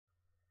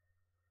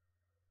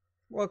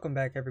Welcome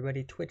back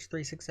everybody,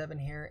 Twitch367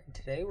 here, and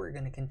today we're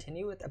going to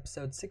continue with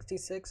episode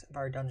 66 of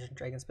our Dungeons &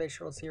 Dragons Space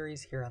Shuttle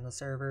series here on the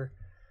server.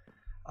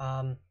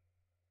 Getting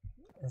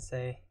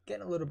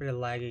a little bit of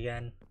lag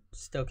again,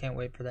 still can't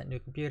wait for that new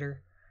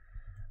computer.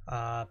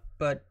 But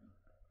a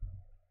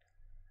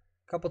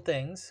couple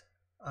things,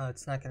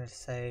 it's not going to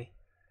say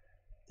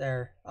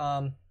there.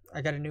 I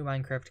got a new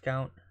Minecraft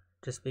account,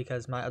 just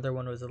because my other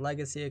one was a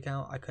legacy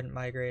account, I couldn't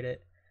migrate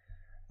it.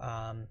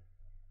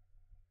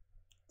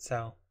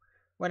 So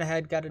went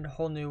ahead, got a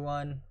whole new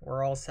one.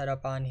 We're all set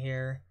up on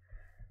here.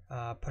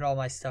 Put all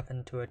my stuff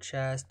into a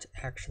chest.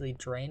 Actually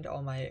drained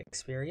all my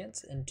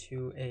experience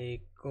into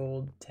a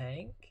gold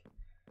tank.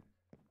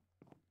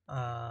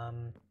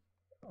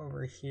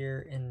 Over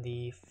here in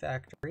the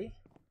factory.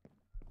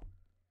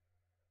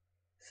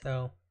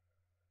 So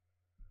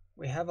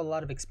we have a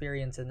lot of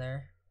experience in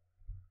there.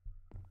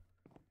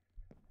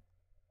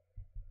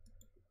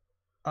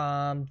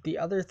 The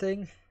other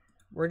thing,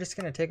 we're just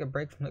going to take a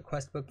break from the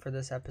quest book for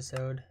this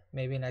episode,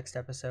 maybe next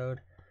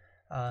episode,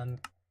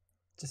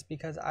 just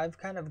because I've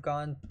kind of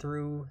gone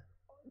through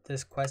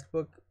this quest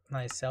book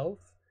myself.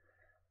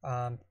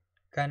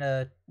 Kind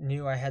of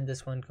knew I had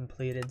this one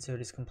completed, so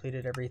just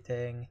completed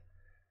everything.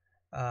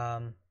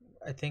 I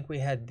think we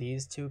had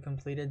these two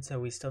completed, so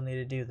we still need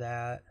to do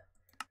that.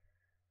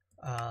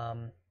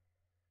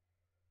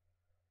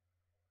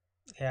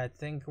 Yeah, I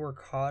think we're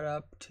caught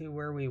up to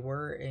where we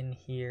were in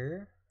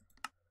here.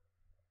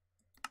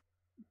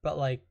 But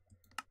like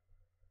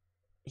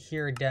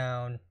here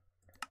down,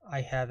 I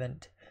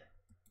haven't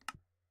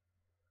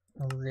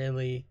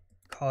really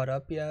caught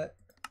up yet.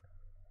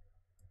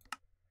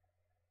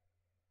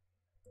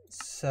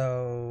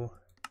 So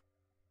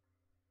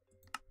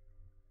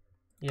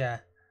yeah,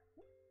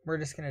 we're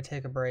just gonna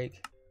take a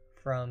break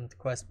from the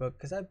quest book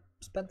because I've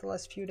spent the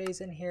last few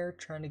days in here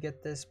trying to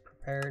get this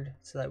prepared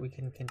so that we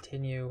can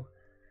continue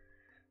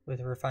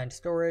with refined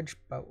storage,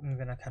 but I'm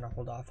gonna kind of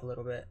hold off a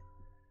little bit.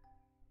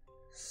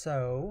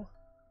 So,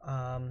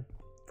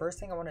 first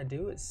thing I want to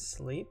do is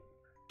sleep.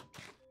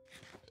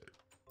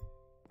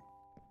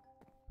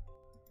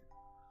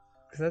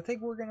 Because I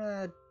think we're going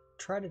to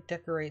try to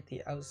decorate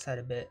the outside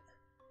a bit.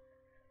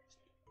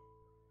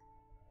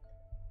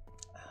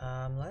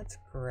 Let's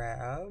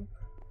grab...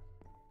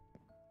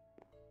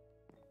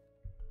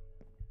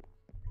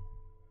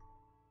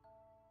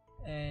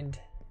 And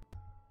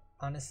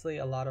honestly,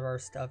 a lot of our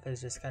stuff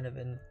is just kind of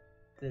in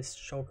this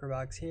shulker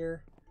box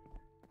here.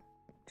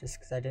 Just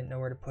because I didn't know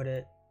where to put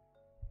it.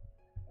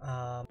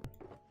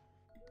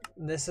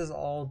 This is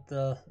all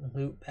the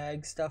loot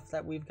bag stuff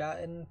that we've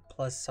gotten,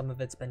 plus some of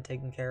it's been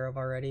taken care of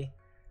already.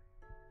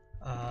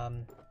 A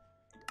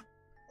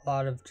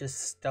lot of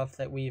just stuff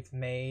that we've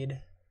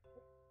made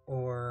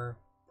or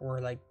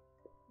like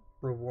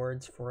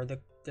rewards for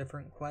the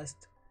different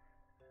quests.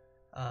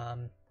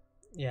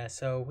 Yeah,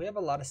 so we have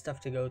a lot of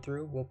stuff to go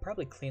through. We'll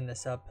probably clean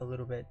this up a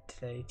little bit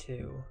today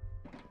too.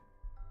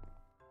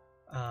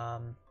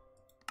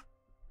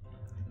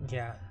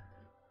 Yeah.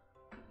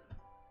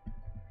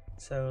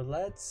 So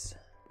let's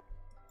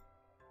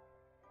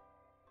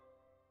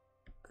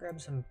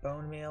grab some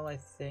bone meal, I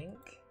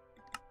think.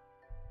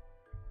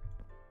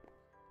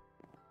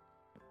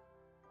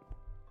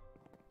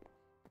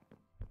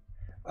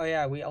 Oh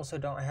yeah, we also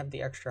don't have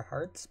the extra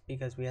hearts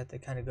because we have to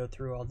kind of go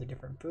through all the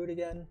different food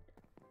again.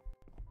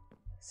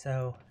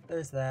 So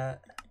there's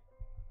that.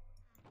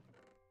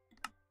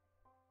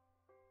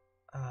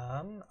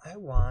 I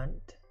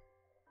want...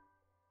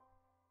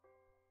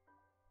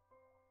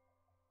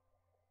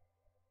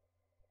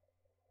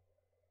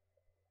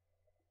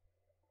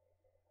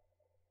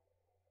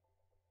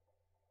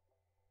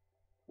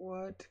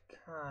 What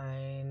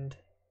kind?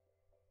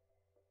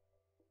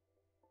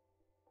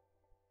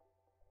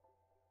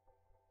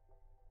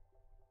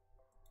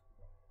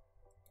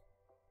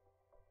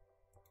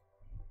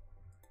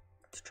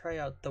 Let's try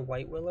out the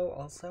white willow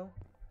also.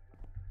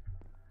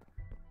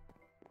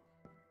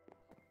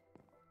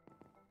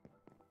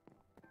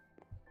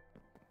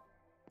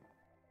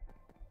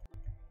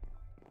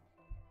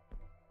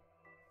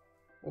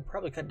 We'll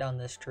probably cut down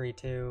this tree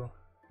too.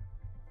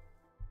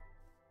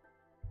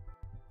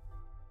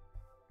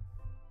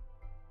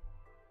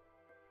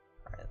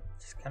 Alright,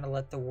 just kind of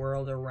let the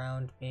world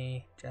around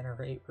me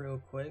generate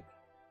real quick.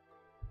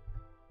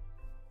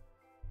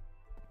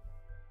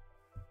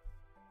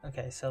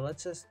 Okay, so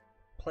let's just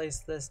place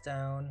this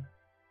down.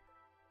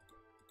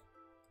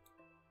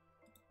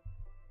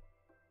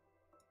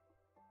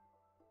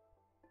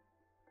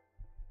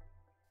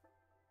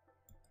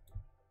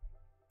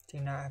 Do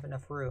not have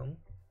enough room.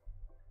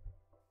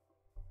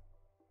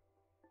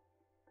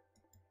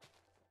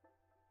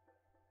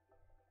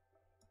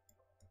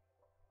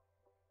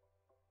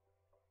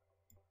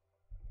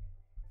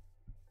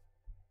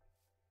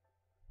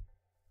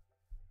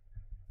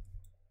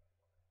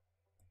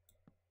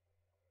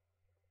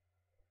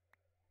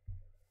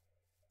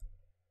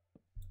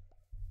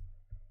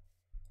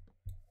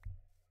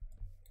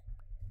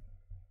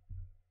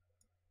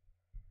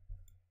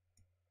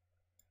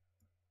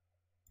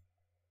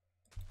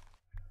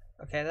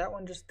 Okay, that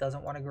one just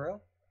doesn't want to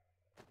grow.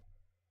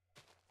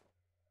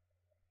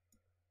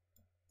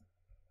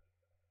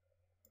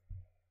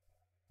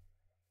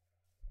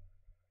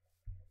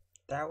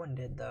 That one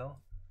did, though.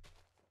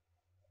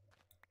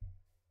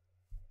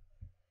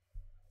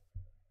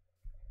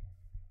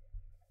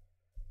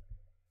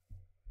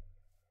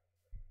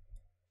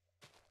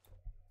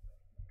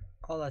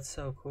 Oh, that's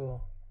so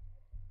cool.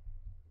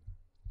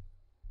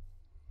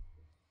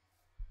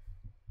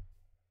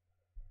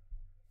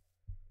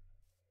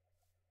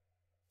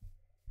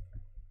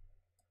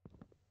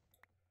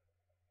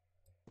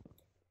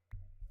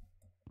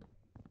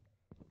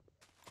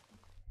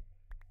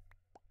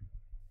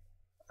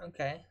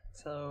 Okay,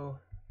 so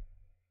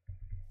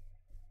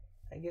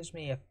that gives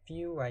me a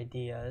few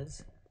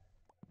ideas.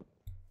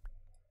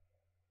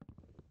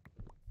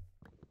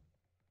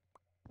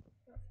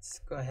 Let's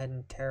go ahead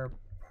and tear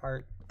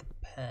apart the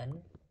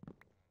pen.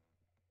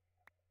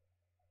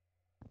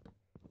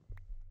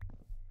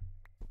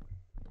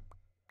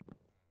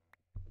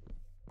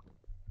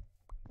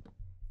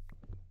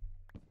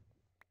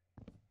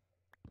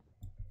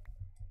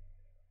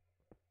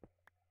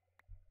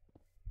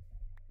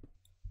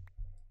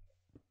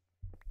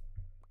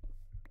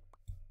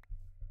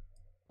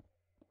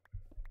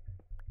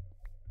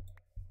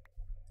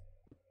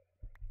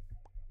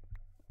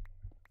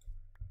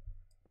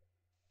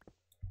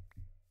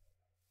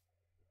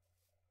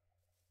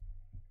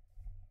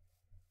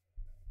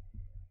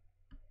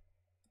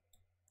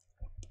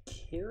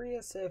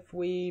 Curious if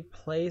we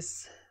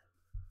place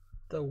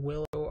the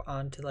willow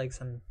onto like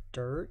some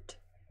dirt.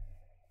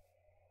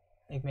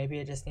 Like maybe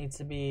it just needs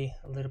to be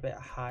a little bit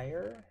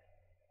higher.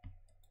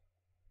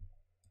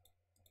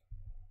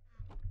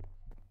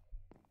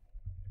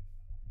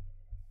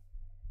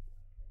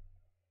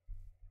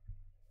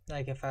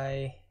 Like if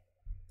I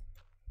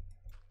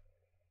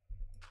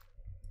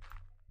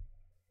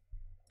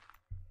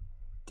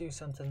do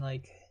something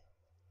like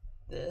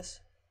this.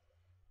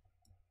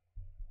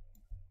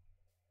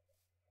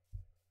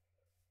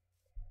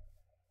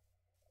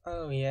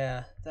 Oh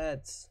yeah,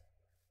 that's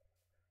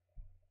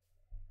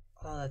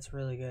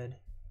really good.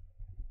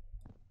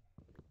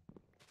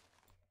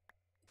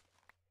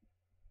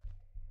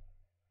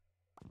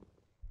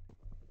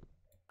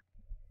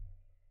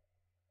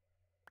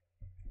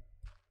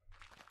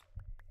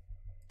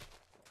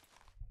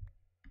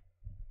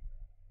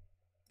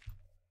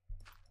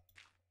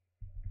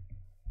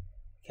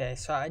 Okay,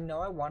 so I know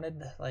I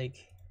wanted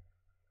like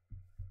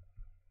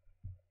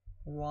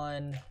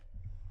one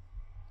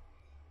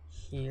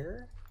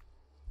here.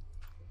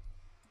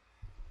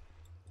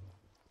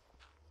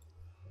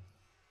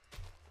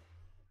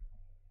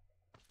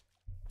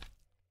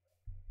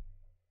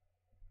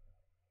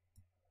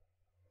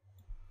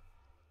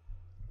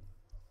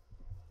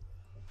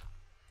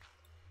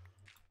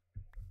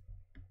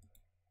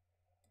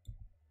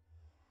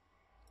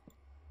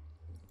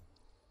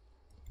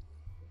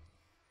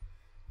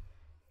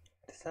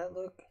 Does that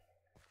look?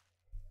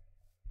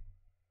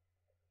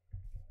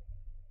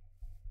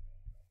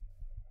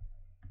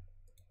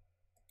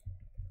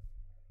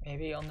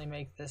 Maybe only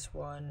make this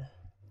one.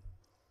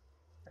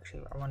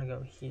 Actually, I want to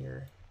go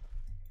here.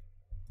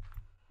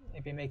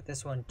 Maybe make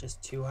this one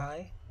just too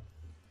high.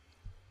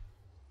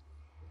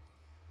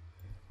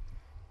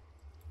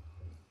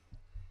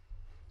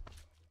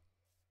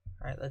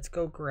 Alright, let's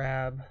go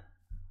grab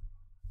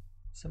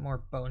some more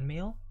bone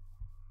meal.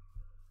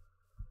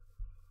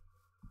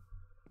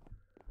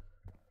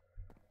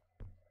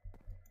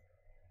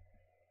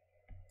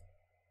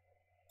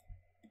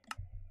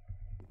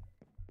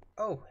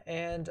 Oh,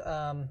 and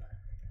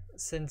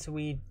since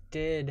we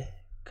did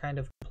kind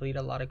of complete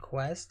a lot of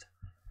quests,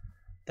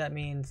 that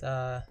means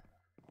a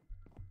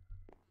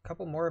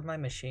couple more of my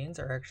machines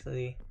are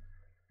actually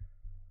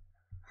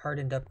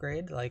hardened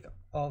upgrade. Like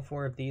all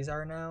 4 of these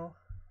are now.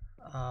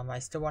 I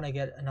still want to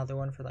get another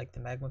one for like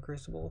the magma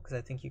crucible because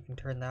I think you can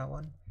turn that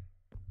one.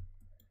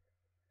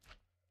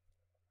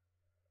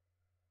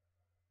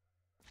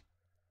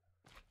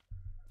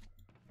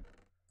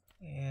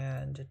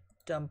 And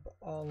dump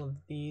all of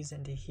these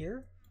into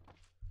here.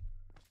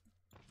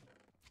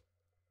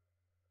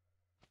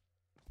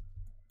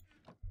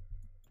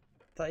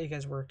 Thought you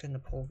guys worked in the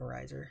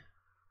pulverizer.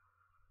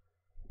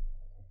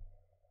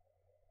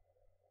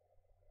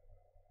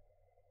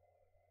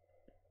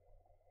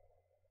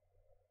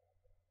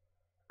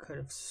 Could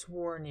have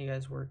sworn you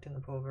guys worked in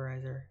the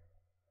pulverizer.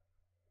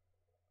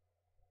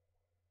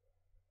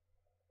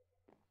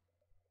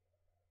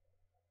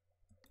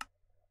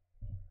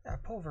 Yeah,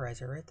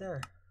 pulverizer right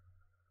there.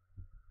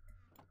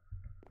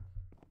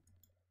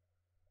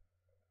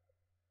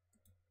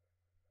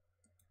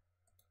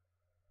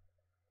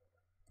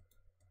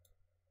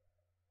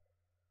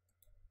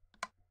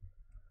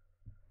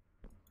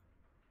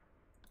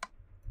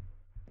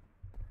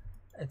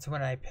 It's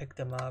when I picked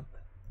them up.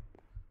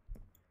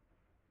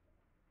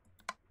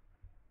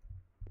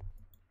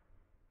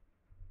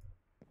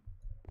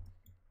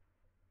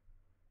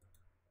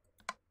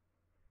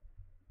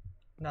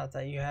 Not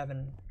that you have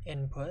an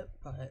input,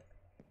 but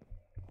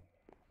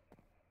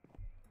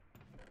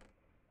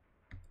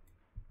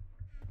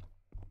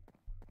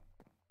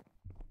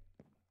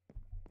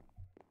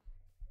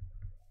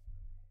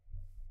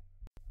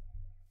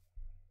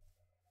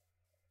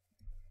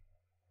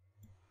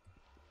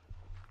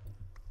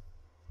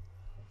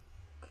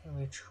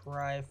we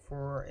try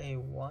for a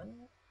 1?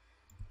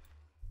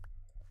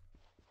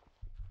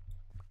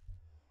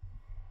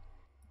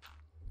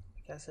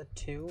 I guess a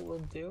 2 will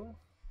do,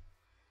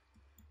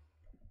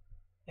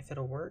 if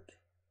it'll work.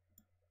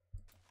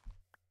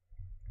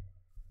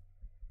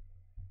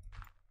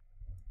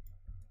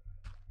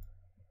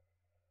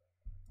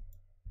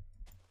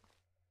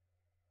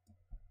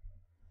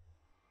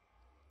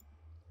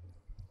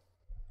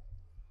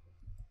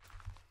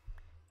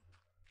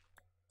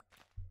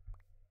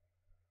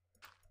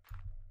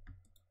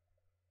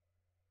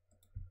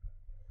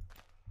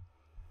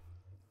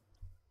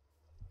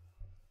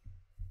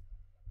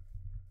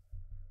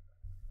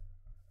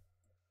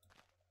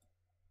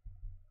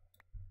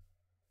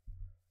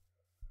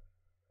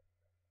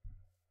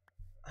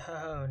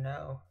 Oh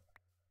no.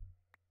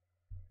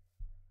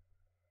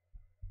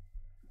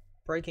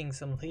 Breaking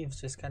some leaves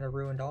just kind of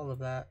ruined all of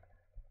that.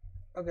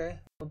 Okay,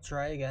 we'll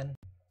try again.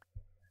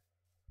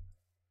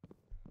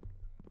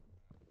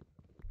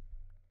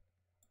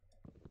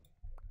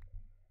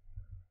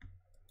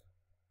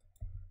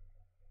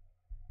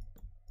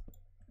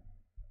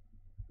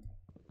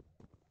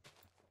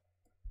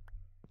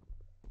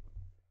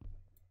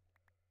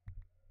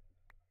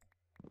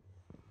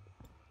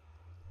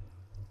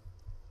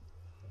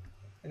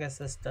 I guess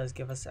this does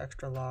give us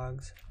extra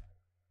logs.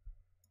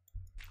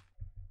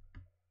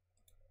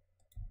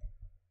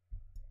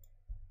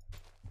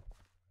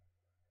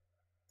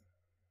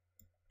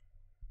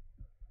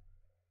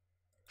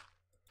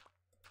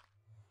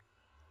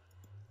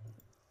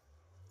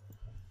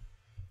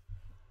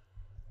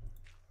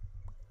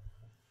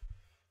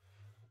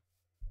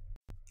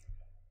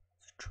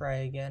 Let's try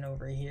again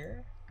over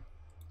here.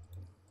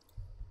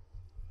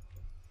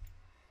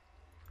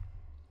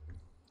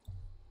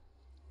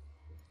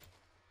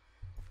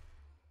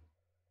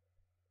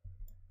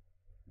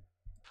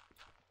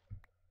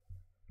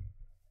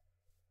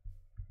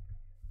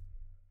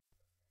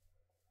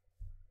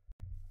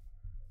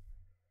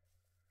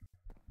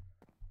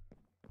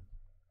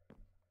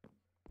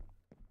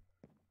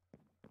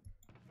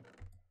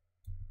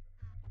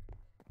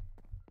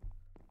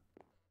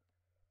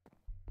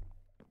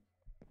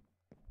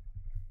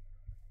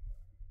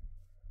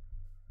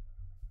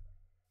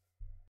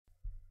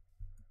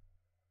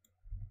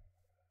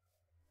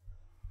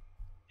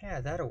 Yeah,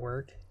 that'll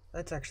work.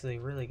 That's actually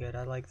really good.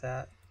 I like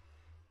that.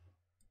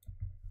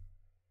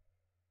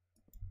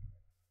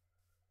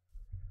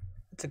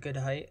 It's a good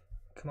height.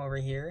 Come over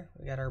here.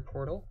 We got our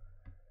portal.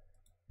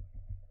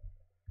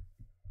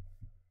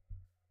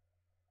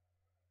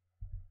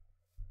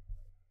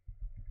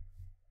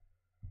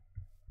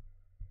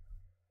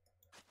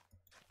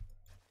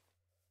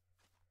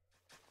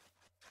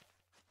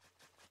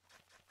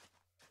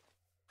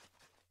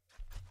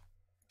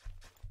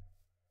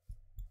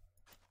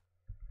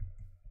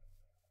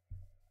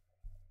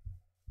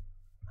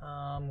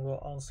 We'll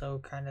also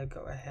kind of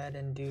go ahead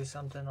and do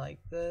something like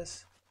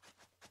this.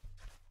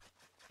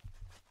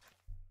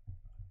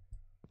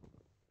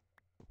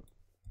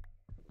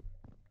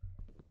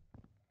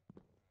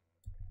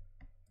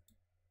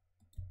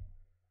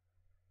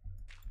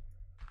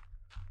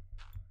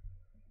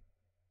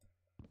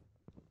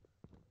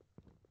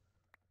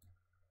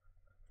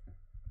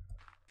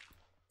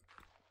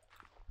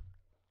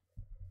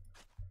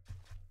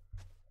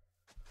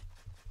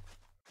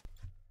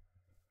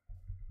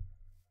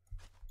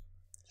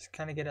 Just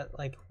kind of get it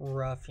like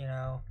rough, you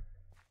know.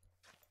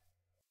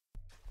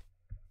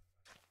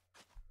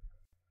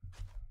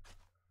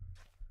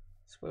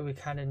 This way we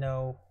kind of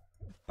know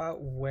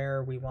about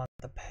where we want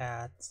the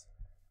paths.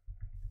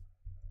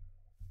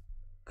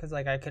 Because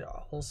like I could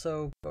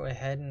also go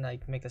ahead and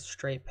like make a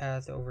straight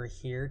path over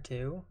here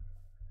too.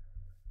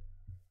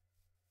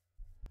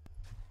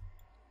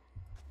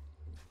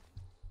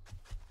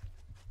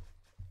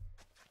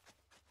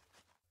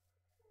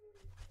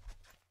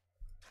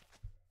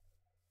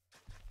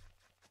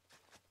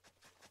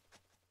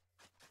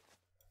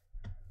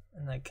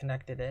 And like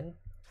connect it in.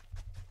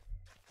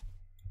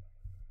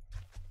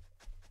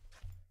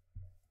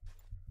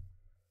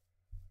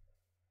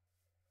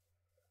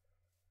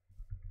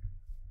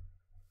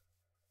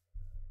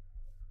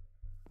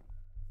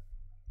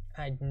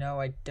 I know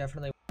I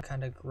definitely want to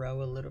kind of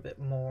grow a little bit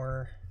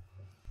more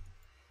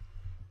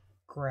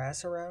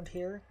grass around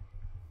here.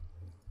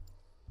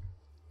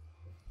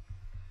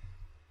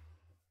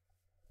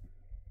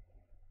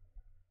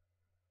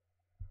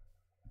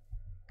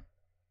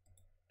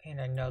 And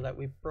I know that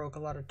we broke a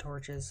lot of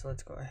torches, so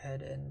let's go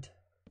ahead and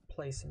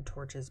place some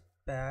torches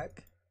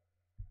back.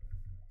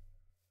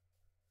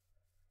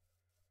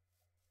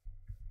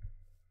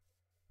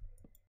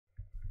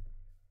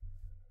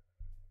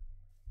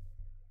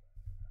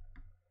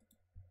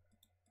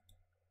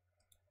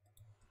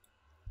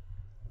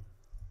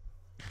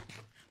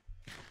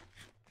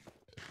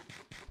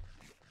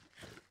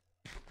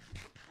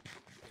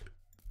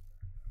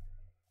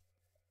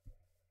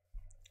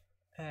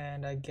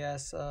 And I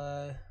guess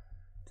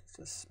just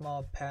a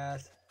small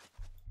path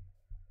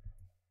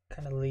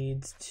kind of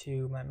leads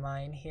to my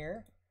mine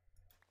here.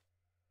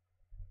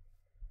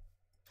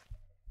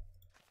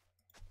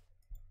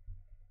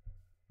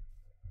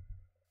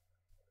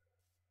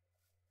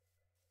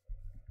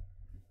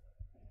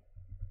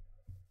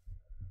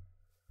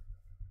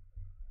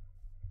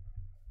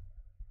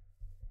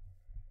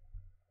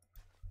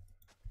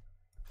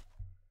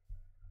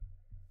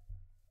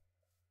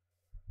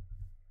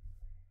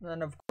 And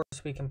then of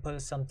course we can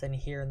put something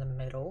here in the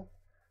middle.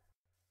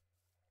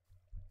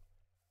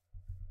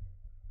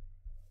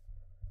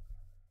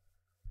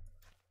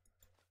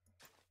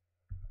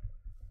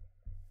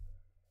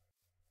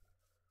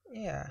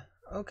 Yeah,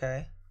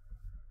 okay.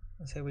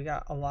 Let's say we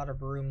got a lot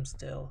of room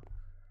still.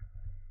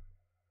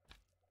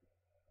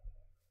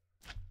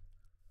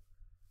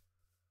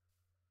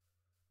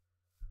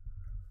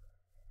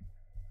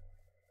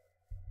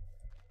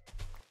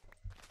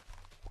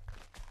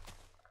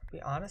 To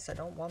be honest, I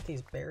don't want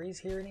these berries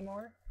here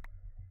anymore.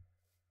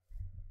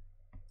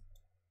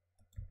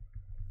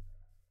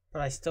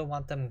 But I still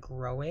want them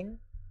growing.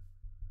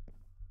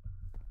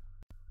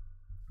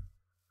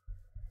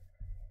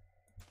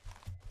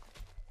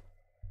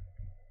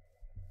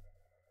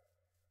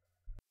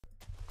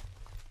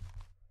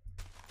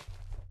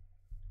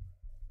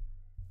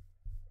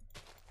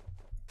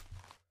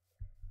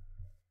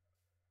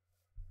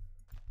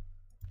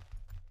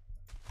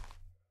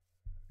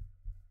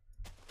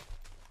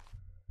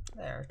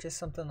 There, just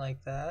something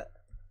like that.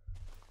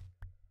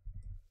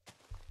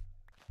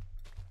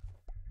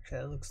 Actually,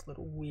 that looks a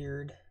little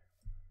weird.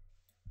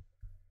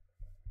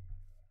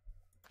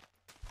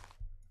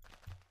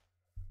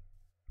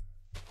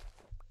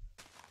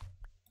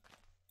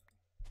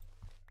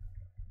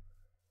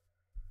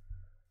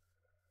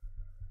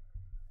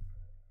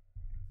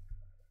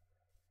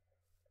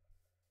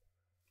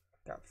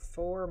 Got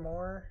 4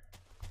 more.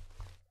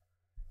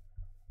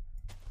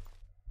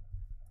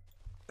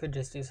 Could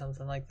just do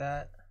something like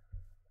that.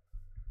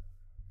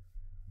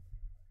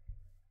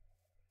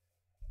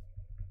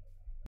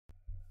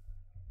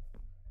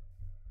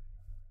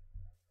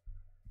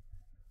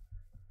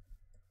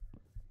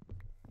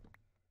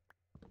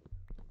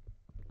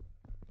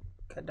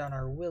 Cut down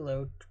our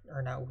willow,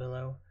 or not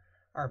willow,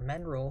 our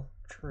mineral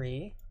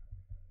tree.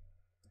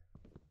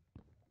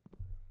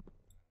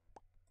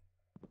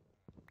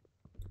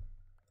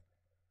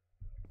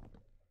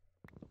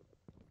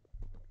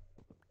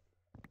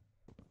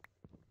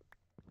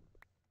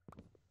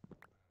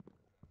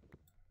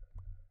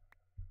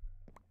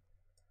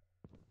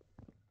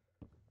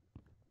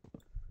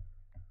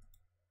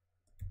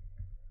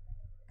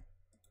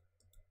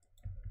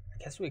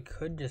 I guess we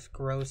could just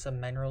grow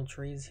some mineral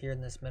trees here in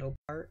this middle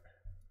part.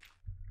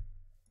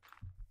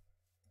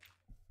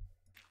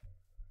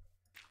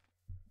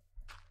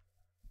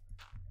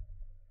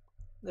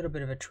 A little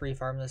bit of a tree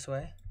farm this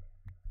way.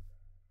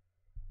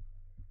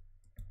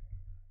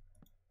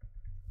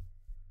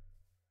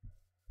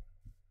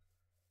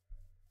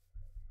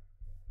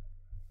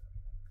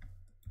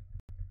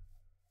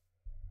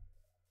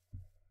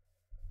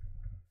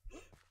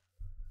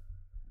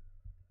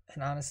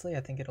 And honestly, I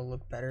think it'll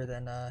look better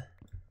than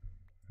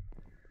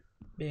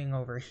being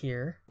over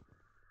here.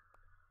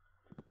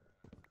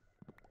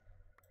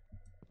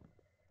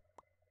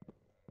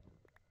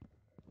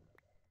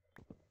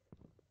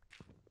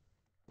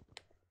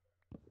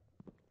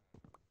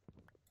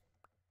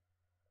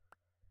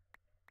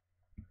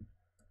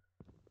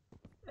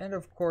 And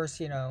of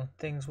course, you know,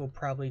 things will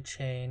probably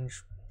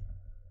change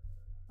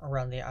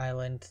around the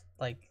island.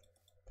 Like,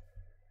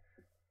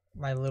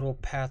 my little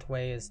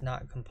pathway is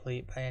not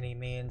complete by any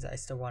means. I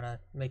still want to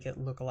make it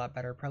look a lot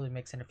better. Probably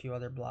mix in a few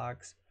other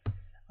blocks.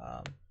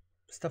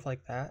 Stuff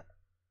like that.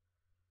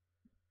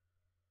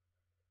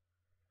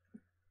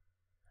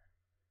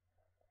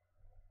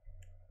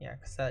 Yeah,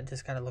 because that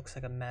just kind of looks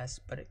like a mess,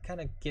 but it kind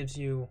of gives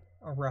you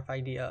a rough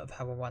idea of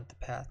how I want the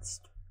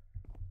paths.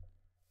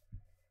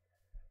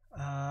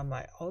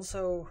 I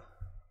also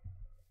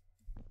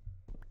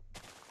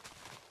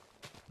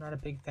not a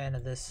big fan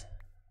of this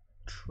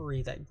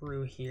tree that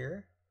grew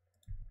here.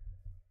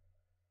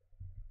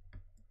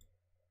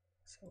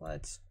 So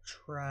let's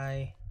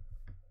try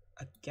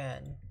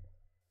again.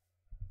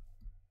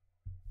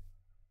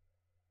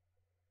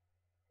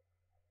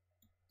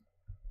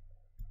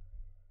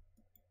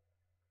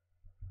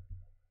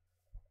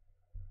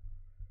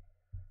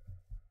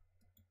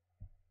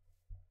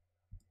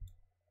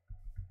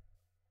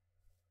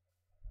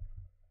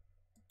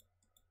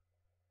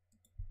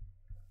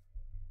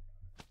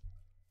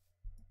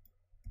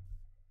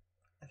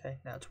 Okay,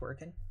 now it's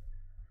working.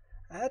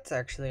 That's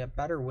actually a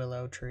better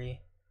willow tree.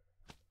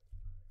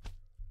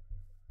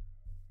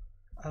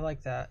 I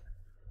like that.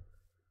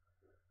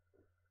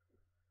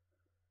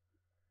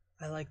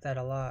 I like that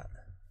a lot.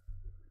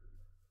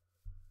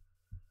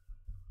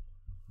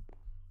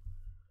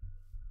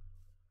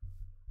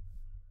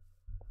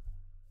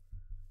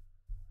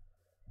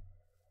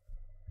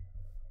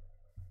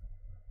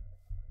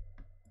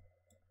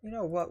 You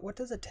know what? What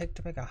does it take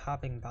to make a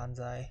hopping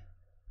bonsai?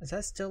 Is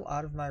that still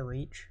out of my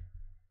reach?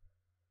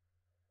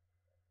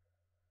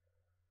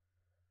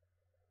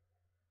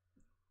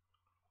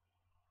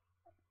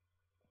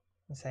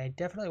 I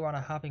definitely want a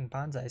hopping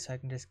bonsai so I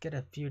can just get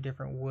a few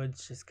different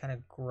woods just kind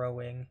of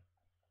growing.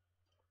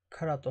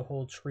 Cut out the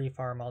whole tree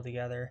farm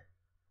altogether.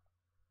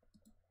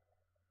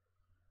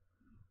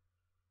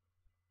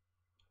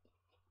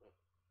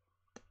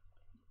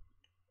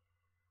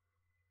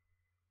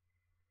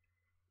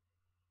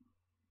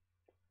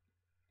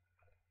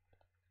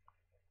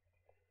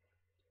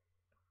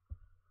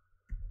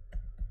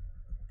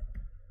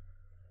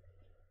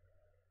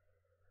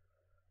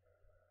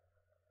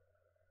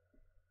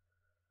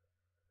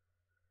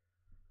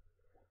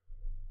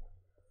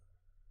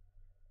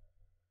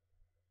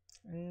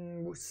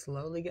 We're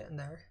slowly getting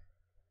there.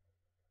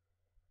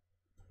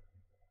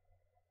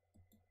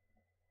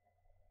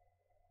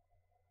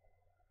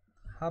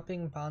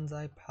 Hopping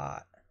bonsai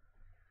pot.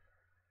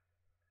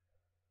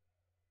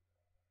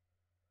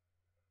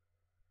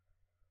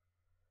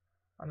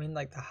 I mean,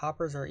 like, the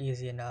hoppers are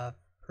easy enough.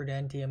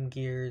 Prudentium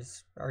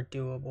gears are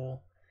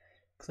doable.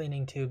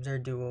 Cleaning tubes are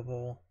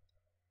doable.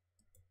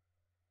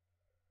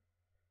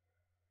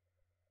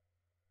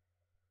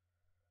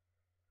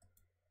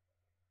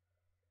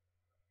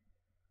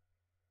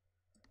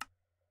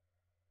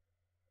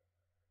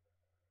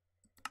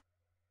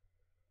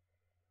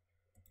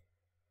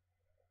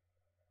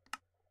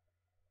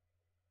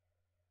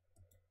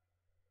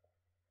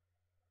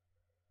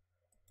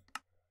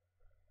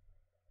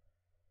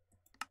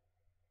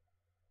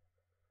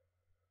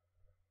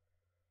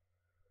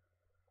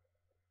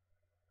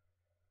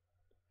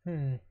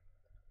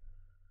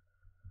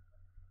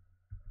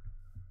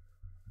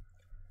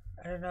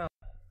 I don't know.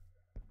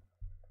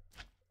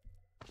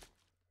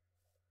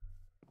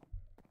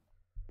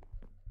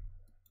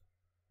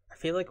 I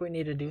feel like we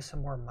need to do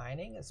some more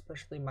mining,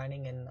 especially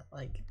mining in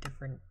like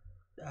different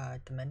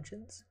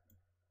dimensions.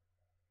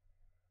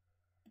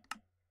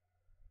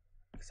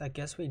 Because I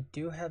guess we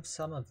do have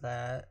some of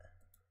that.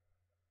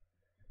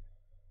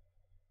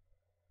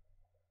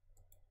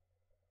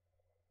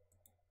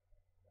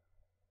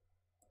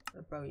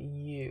 What about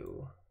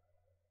you?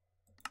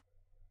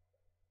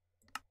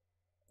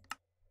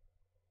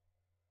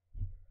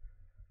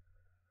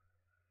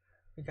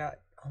 We got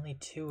only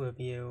 2 of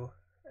you,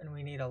 and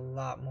we need a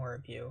lot more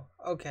of you.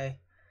 Okay.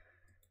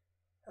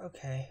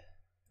 Okay.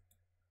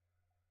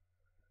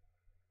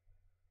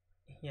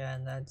 Yeah,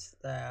 and that's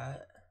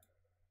that.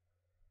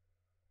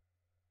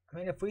 I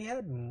mean, if we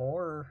had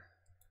more...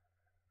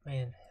 I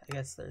mean, I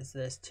guess there's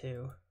this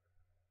too.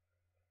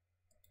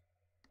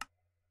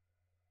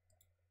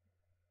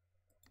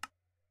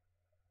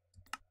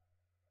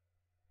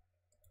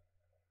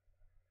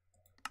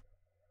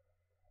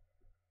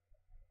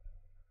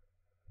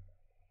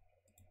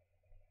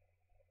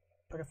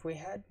 But if we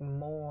had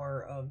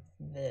more of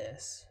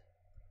this,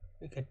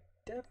 we could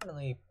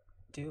definitely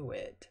do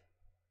it.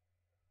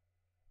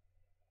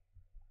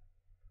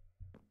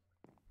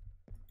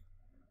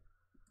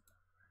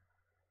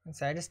 And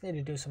so I just need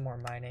to do some more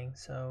mining,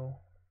 so...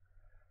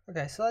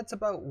 Okay, so that's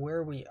about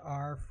where we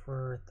are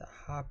for the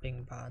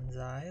hopping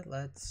bonsai.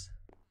 Let's...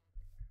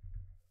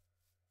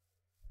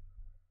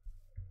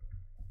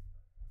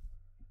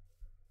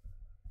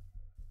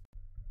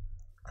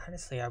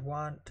 Honestly, I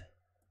want...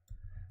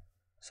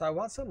 So I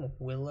want some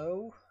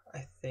willow,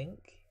 I think.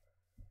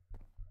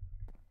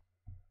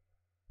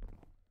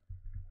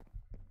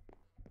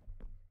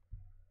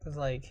 Because,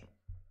 like,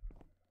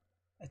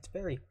 it's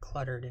very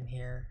cluttered in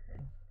here.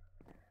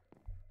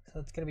 So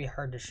it's going to be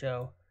hard to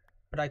show.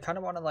 But I kind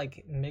of want to,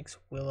 like, mix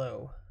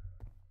willow.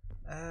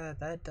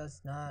 That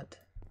does not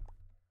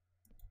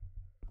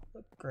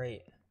look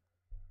great.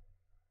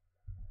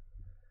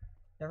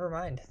 Never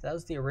mind. That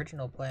was the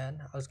original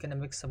plan. I was going to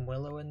mix some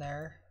willow in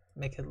there.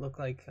 Make it look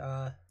like,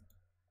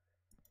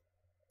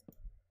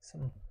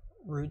 some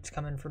roots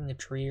coming from the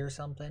tree or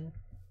something.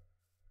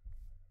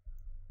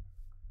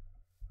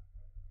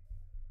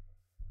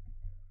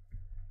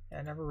 Yeah,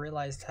 I never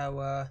realized how,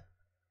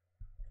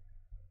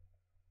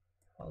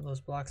 all those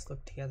blocks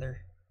look together.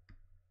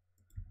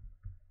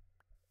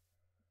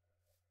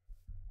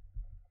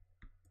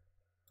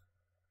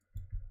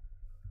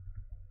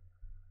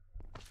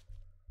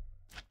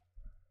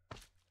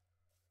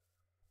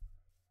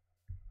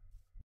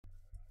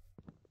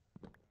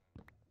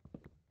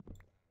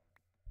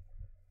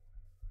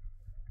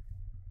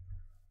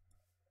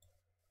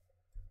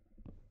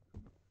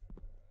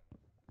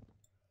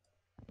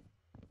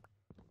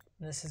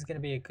 And this is going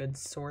to be a good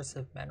source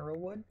of mineral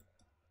wood.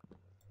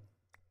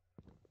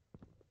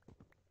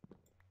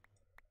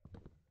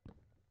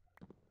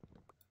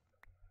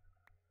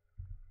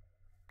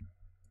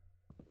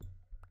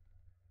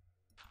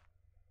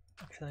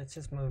 Actually, let's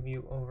just move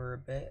you over a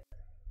bit.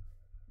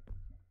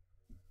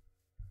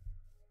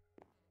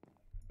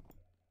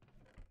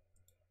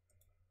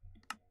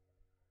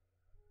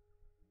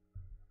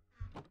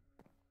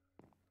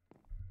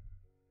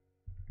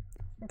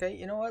 Okay,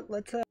 you know what?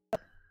 Let's,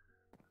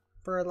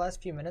 for our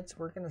last few minutes,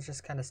 we're going to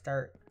just kind of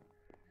start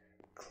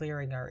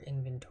clearing our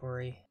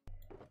inventory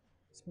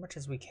as much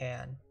as we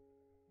can.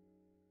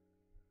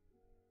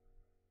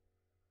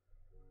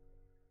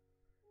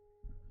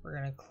 We're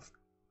going to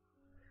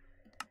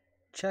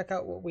check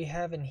out what we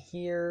have in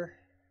here.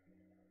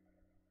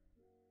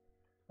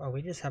 Well,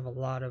 we just have a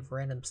lot of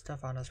random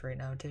stuff on us right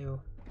now, too.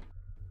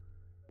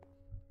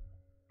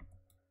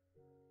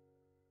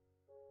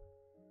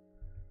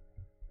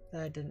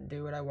 That didn't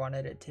do what I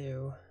wanted it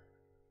to.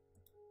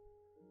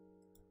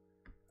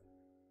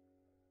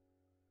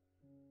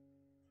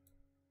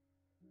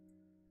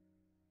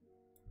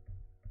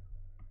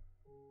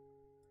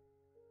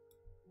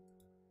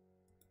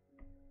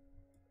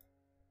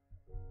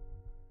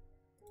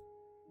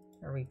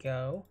 There we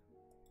go.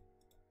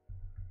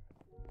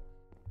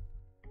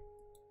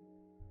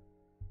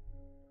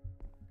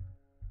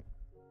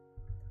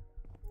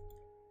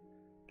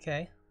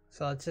 Okay,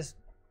 so let's just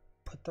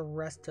put the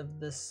rest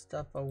of this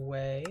stuff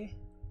away.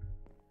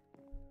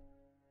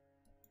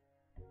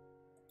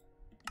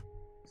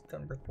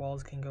 Stone brick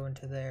walls can go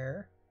into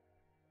there.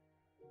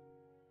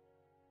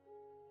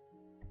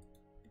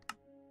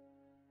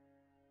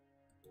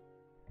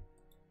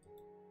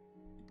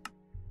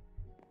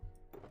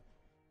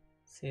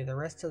 See, the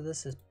rest of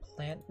this is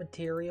plant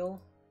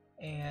material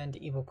and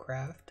evil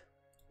craft.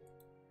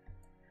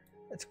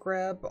 Let's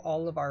grab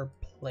all of our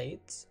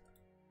plates.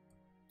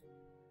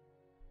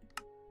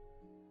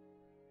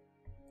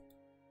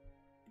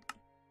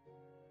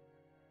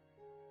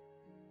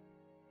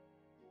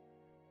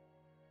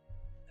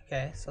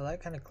 Okay, so that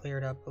kind of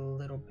cleared up a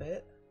little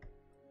bit.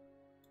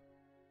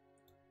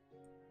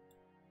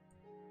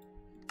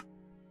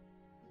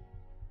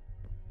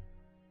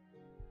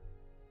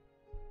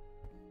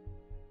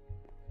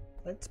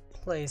 Let's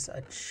place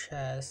a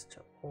chest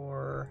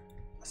or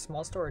a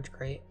small storage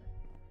crate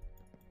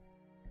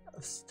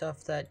of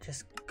stuff that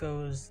just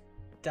goes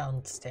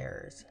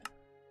downstairs.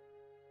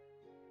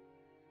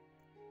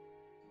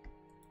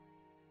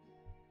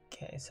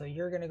 Okay, so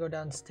you're gonna go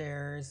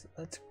downstairs.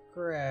 Let's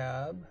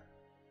grab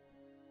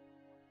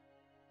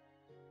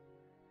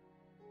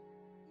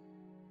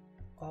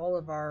all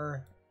of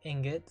our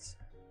ingots.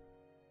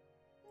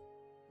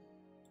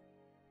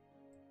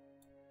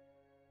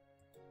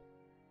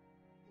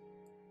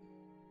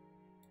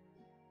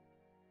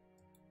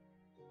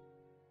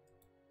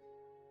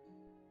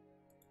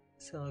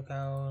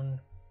 Silicone.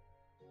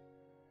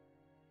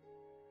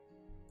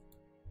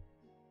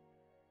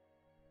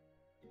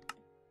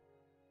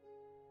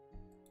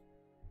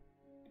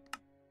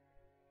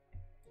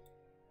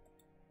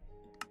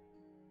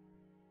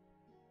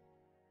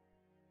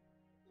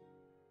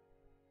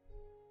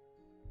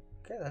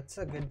 Okay, that's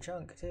a good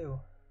chunk too.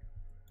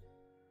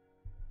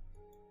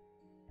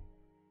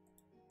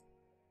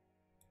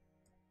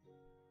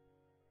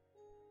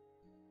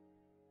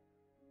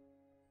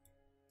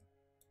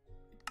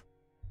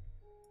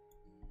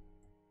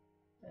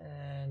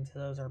 And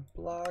those are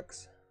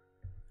blocks.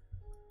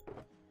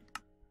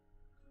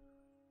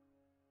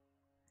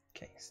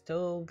 Okay,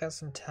 still got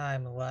some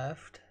time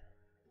left.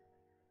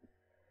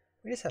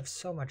 We just have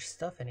so much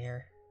stuff in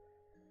here.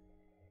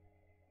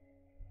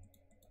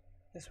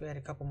 Guess we had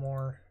a couple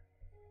more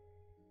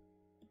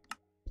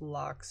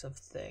blocks of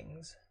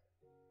things.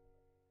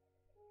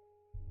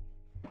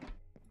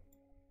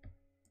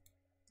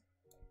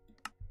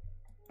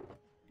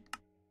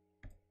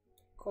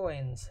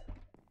 Coins.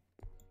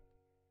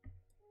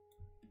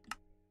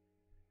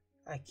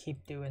 I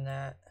keep doing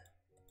that.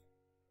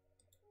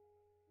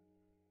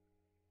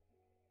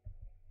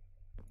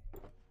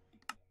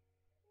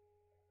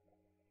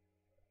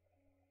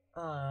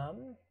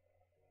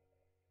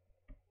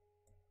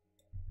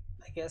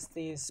 I guess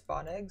these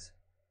spawn eggs.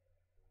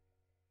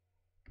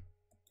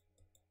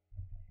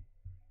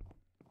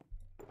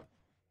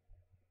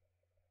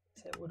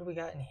 So what do we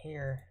got in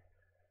here?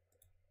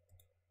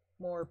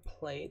 More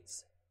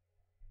plates.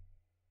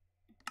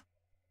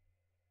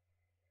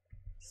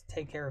 Let's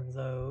take care of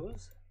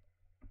those.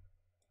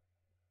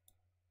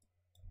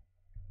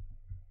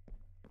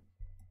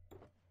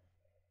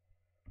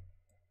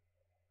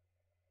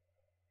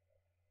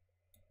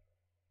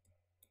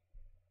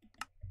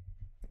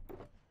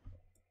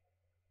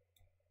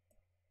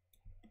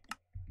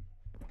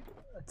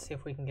 Let's see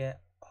if we can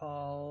get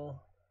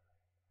all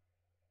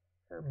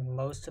or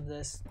most of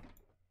this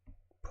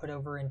put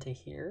over into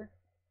here,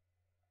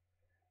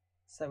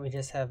 so that we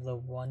just have the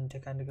one to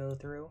kind of go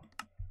through.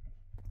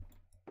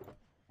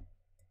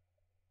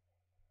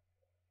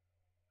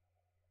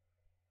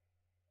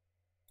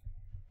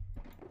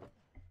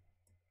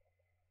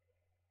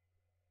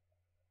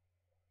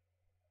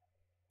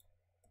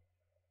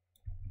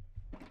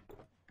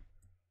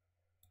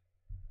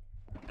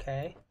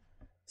 Okay,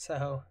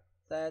 so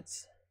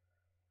that's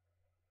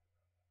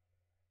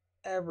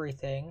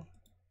everything.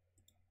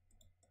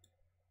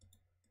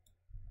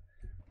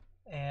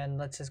 And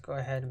let's just go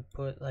ahead and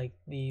put like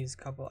these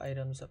couple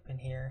items up in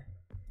here.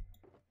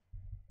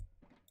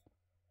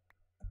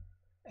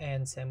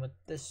 And same with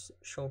this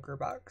shulker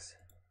box.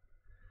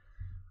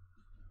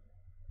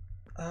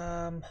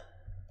 I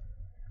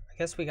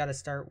guess we got to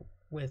start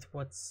with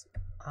what's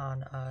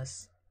on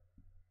us.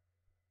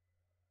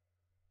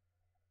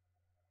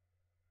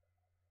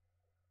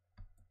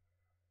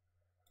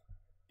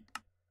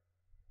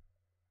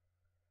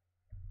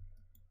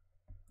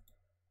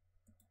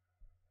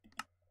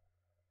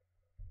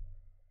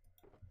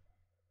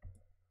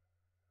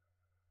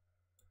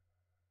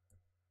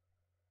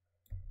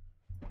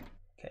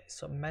 Okay,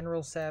 so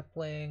mineral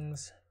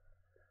saplings,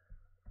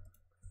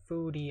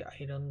 foodie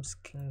items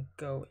can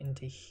go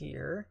into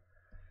here.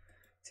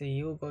 So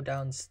you'll go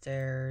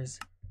downstairs.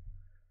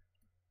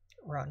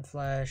 Rotten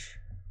flesh.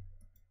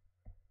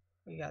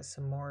 We got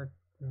some more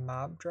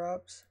mob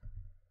drops.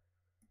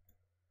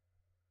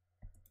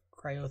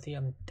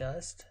 Cryothium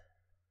dust.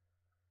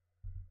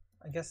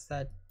 I guess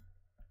that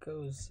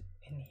goes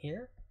in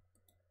here.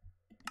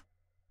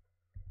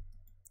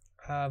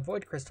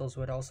 Void crystals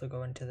would also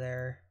go into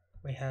there.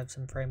 We have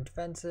some framed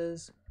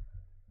fences.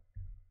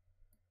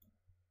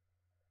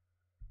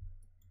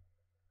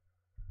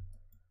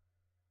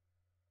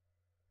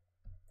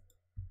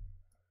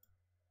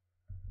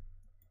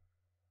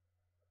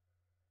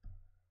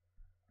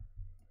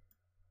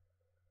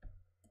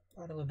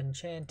 Bottle of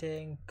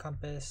enchanting,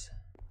 compass.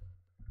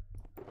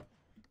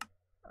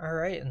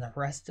 Alright, and the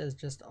rest is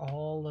just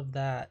all of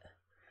that.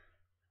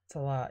 It's a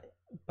lot,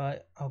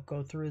 but I'll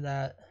go through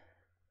that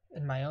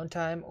in my own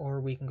time,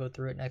 or we can go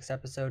through it next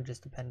episode,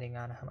 just depending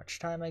on how much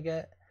time I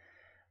get.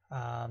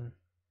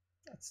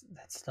 That's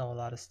still a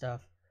lot of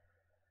stuff.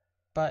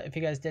 But if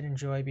you guys did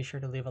enjoy, be sure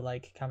to leave a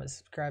like, comment,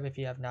 subscribe if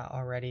you have not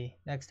already.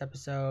 Next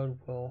episode,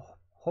 we'll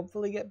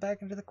hopefully get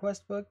back into the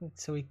quest book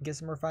so we can get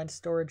some refined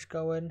storage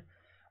going.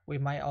 We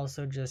might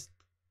also just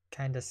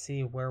kind of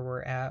see where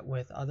we're at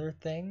with other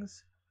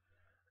things.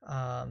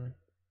 And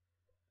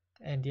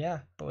yeah,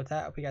 but with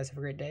that, I hope you guys have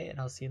a great day, and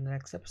I'll see you in the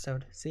next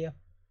episode. See ya.